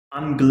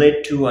I'm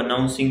glad to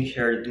announcing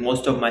here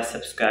most of my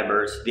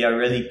subscribers they are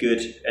really good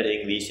at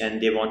English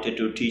and they wanted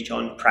to teach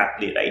on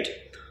practically, right?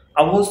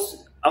 I was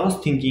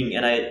thinking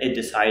and I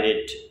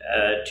decided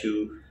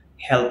to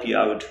help you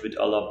out with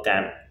all of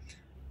them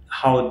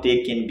how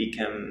they can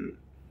become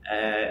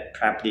a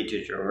practically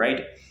tutor,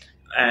 right?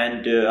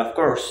 And of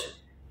course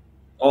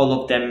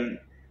all of them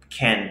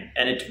can,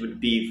 and it would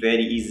be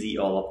very easy,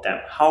 all of them.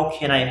 How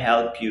can I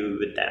help you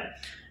with them?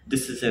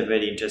 This is a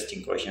very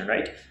interesting question,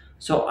 right?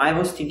 So I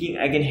was thinking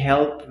I can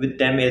help with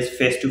them as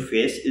face to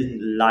face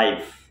in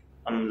live,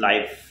 on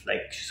live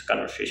like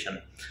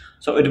conversation.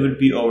 So it would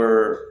be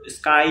over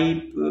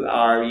Skype,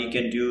 or you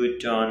can do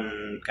it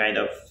on kind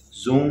of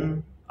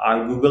Zoom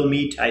or Google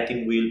Meet. I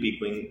think we'll be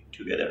going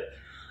together.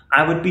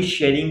 I would be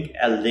sharing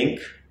a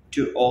link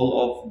to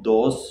all of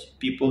those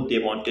people they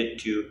wanted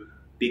to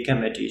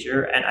become a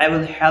teacher, and I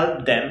will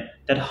help them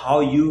that how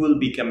you will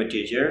become a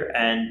teacher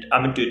and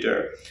I'm a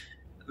tutor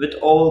with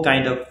all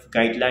kind of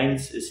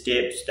guidelines,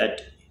 steps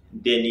that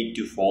they need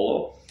to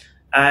follow.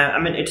 I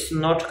mean, it's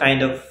not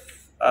kind of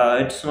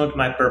it's not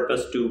my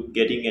purpose to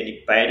getting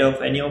any paid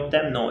of any of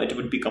them. No, it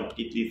would be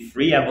completely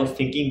free. I was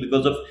thinking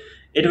because of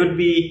it would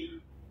be,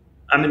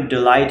 I'm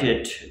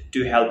delighted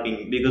to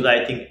helping because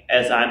I think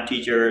as I'm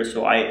teacher,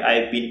 so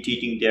I've been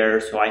teaching there,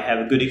 so I have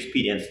a good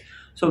experience.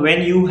 So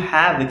when you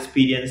have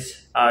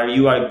experience or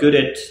you are good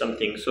at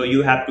something, so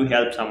you have to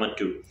help someone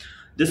too.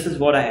 This is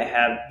what I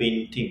have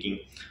been thinking.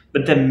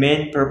 But the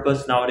main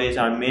purpose nowadays,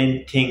 our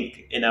main thing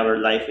in our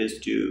life is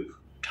to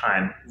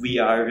time. We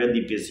are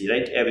really busy,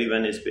 right?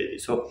 Everyone is busy.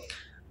 So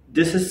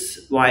this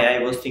is why I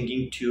was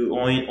thinking to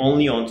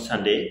only on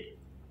Sunday,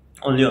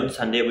 only on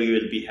Sunday we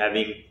will be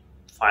having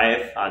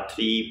five or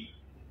three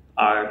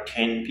or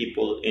 10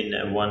 people in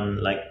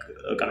one like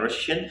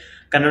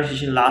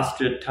conversation lasts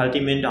 30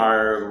 minutes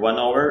or 1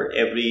 hour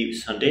every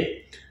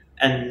Sunday.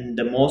 And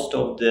the most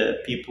of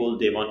the people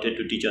they wanted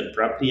to teach on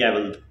properly, I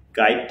will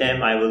guide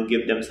them, I will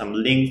give them some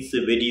links,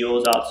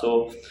 videos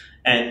also,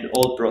 and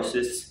all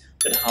process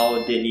that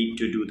how they need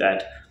to do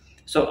that.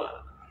 So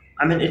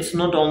I mean, it's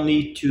not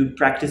only to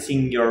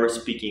practicing your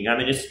speaking. I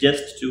mean, it's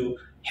just to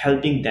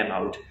helping them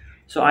out.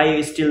 So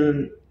I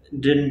still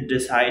didn't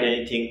decide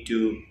anything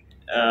to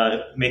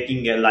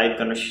making a live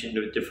conversation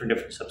with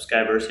different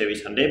subscribers every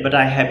Sunday, but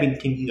I have been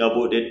thinking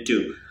about it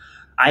too.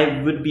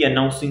 I would be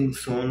announcing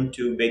soon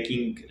to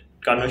making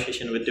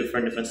conversation with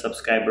different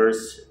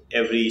subscribers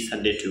every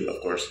Sunday too,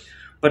 of course.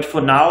 But for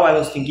now, I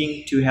was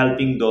thinking to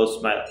helping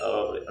those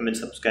my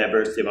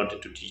subscribers they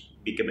wanted to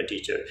become a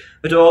teacher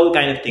with all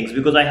kind of things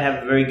because I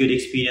have very good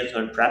experience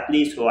on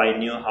Preply, so I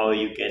knew how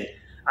you can.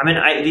 I mean,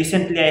 I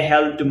recently I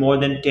helped more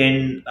than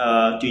 10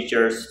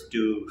 teachers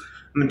to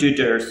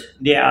tutors.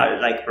 They are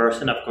like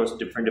person, of course,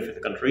 different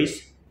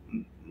countries.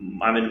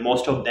 I mean,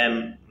 most of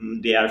them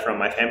they are from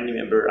my family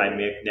member. I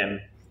make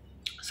them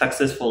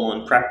successful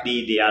on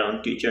Preply. They are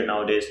on teacher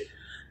nowadays.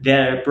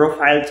 Their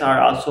profiles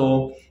are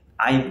also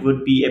I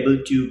would be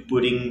able to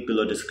putting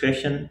below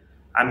description.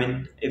 I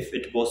mean, if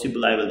it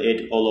possible, I will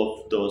add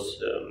all of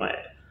those my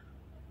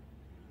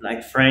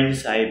like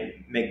friends. I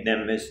make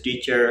them as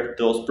teacher.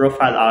 Those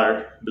profile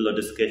are below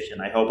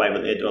description. I hope I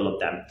will add all of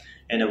them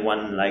in a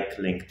one like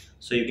link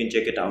so you can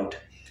check it out.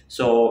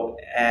 So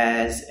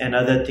as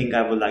another thing,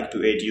 I would like to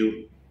add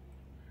you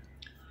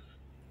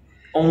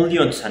only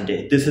on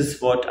Sunday. This is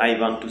what I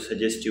want to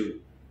suggest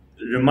you.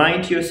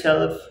 Remind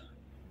yourself,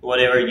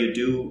 whatever you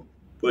do,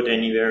 put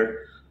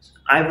anywhere.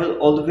 I will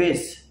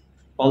always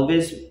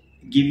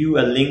give you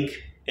a link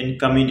in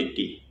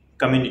community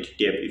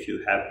tab if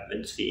you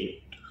haven't seen.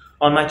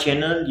 On my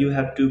channel, you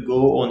have to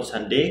go on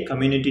Sunday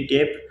community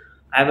tab.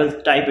 I will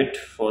type it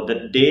for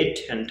the date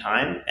and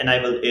time, and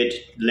I will add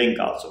link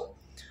also.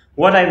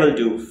 What I will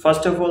do,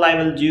 first of all, I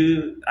will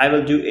do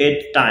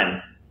add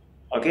time.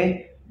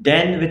 Okay,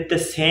 then with the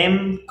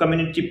same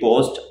community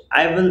post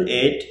I will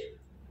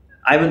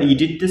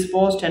edit this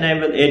post and I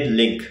will add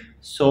link,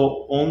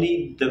 so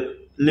only the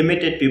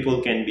limited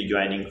people can be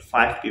joining.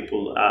 5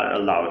 people are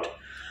allowed.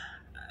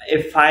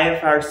 If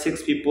 5 or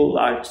 6 people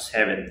are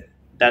 7,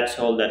 that's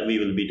all that we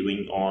will be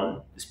doing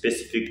on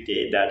specific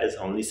day, that is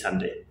only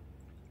Sunday.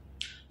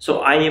 So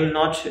I am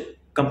not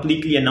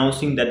completely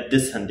announcing that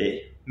this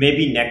Sunday,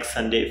 maybe next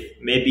Sunday,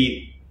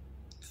 maybe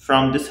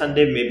from this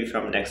Sunday, maybe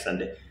from next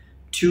Sunday,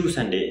 2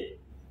 Sunday.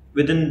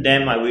 Within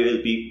them, we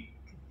will be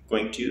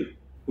going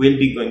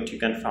to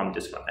confirm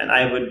this one, and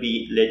I would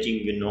be letting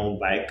you know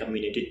by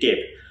community tab.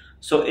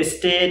 So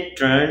stay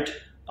tuned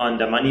on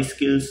the money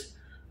skills.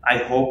 I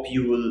hope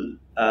you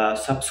will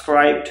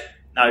subscribe.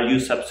 Now you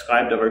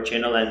subscribed our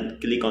channel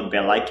and click on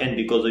bell icon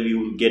because you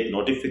will get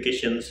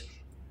notifications.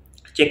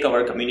 Check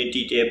our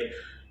community tab,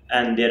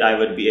 and there I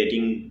would be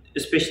adding,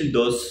 especially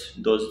those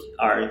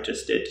are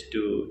interested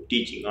to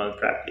teaching on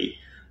Preply.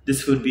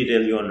 This would be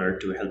really honored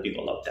to helping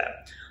all of them.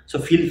 So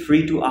feel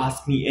free to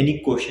ask me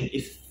any question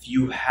if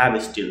you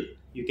have still.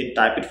 You can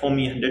type it for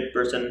me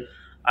 100%.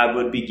 I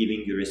would be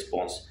giving you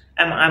response.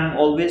 I'm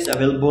always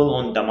available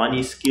on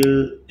Damani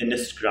skill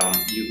Instagram.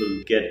 You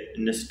will get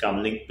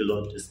Instagram link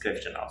below the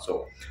description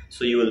also.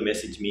 So you will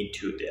message me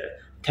too there.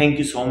 Thank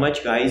you so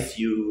much, guys.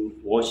 You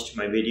watched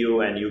my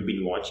video and you've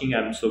been watching.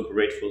 I'm so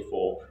grateful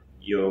for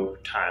your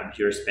time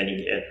you're spending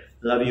here.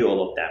 Love you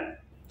all of them.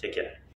 Take care.